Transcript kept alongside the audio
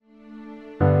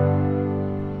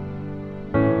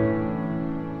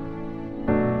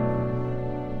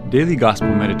Daily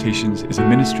Gospel Meditations is a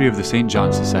ministry of the St.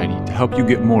 John Society to help you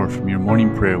get more from your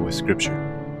morning prayer with Scripture.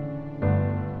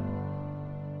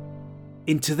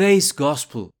 In today's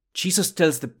Gospel, Jesus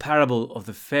tells the parable of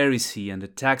the Pharisee and the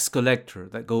tax collector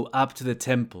that go up to the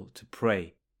temple to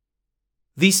pray.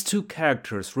 These two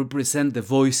characters represent the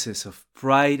voices of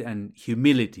pride and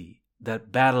humility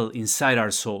that battle inside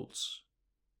our souls.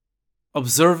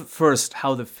 Observe first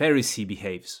how the Pharisee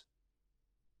behaves.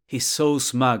 He's so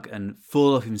smug and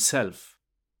full of himself,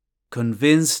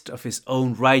 convinced of his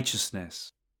own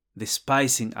righteousness,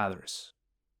 despising others.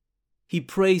 He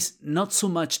prays not so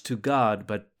much to God,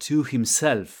 but to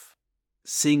himself,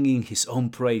 singing his own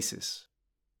praises.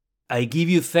 I give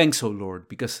you thanks, O Lord,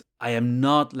 because I am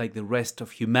not like the rest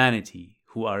of humanity,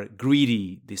 who are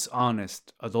greedy,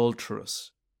 dishonest,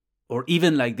 adulterous, or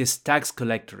even like this tax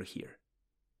collector here.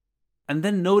 And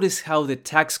then notice how the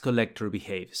tax collector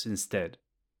behaves instead.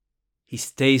 He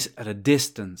stays at a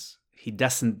distance. He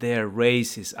doesn't dare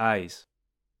raise his eyes.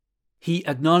 He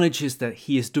acknowledges that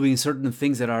he is doing certain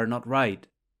things that are not right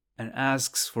and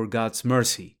asks for God's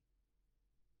mercy.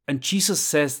 And Jesus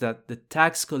says that the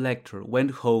tax collector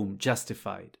went home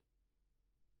justified.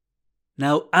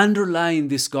 Now, underlying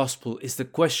this gospel is the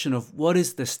question of what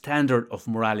is the standard of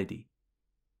morality.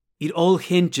 It all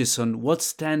hinges on what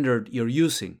standard you're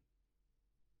using.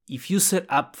 If you set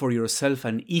up for yourself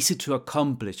an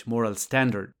easy-to-accomplish moral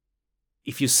standard,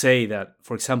 if you say that,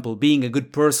 for example, being a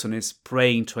good person is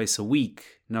praying twice a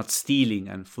week, not stealing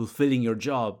and fulfilling your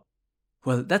job,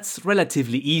 well, that's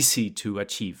relatively easy to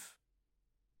achieve.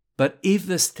 But if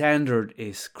the standard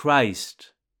is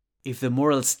Christ, if the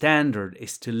moral standard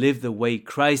is to live the way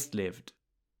Christ lived,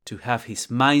 to have his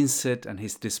mindset and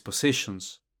his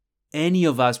dispositions, any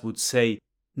of us would say,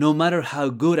 no matter how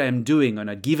good I am doing on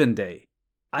a given day,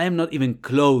 I am not even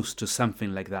close to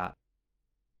something like that.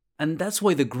 And that's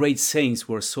why the great saints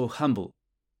were so humble.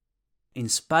 In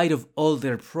spite of all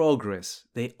their progress,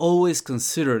 they always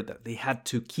considered that they had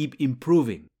to keep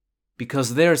improving,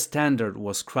 because their standard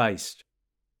was Christ.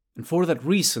 And for that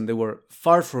reason, they were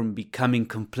far from becoming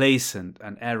complacent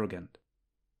and arrogant.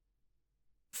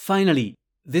 Finally,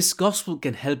 this gospel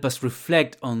can help us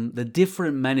reflect on the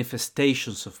different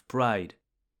manifestations of pride,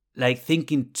 like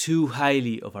thinking too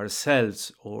highly of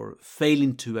ourselves or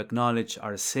failing to acknowledge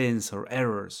our sins or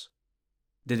errors,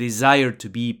 the desire to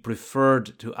be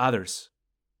preferred to others,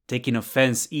 taking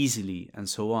offense easily, and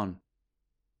so on.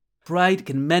 Pride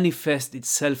can manifest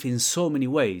itself in so many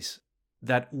ways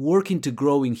that working to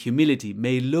grow in humility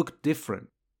may look different,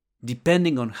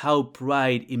 depending on how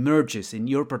pride emerges in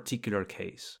your particular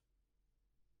case.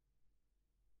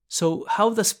 So,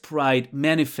 how does pride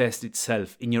manifest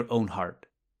itself in your own heart?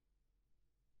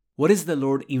 What is the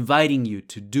Lord inviting you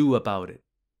to do about it?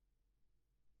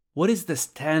 What is the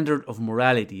standard of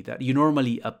morality that you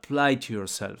normally apply to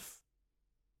yourself?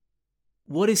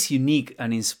 What is unique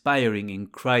and inspiring in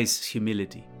Christ's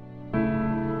humility?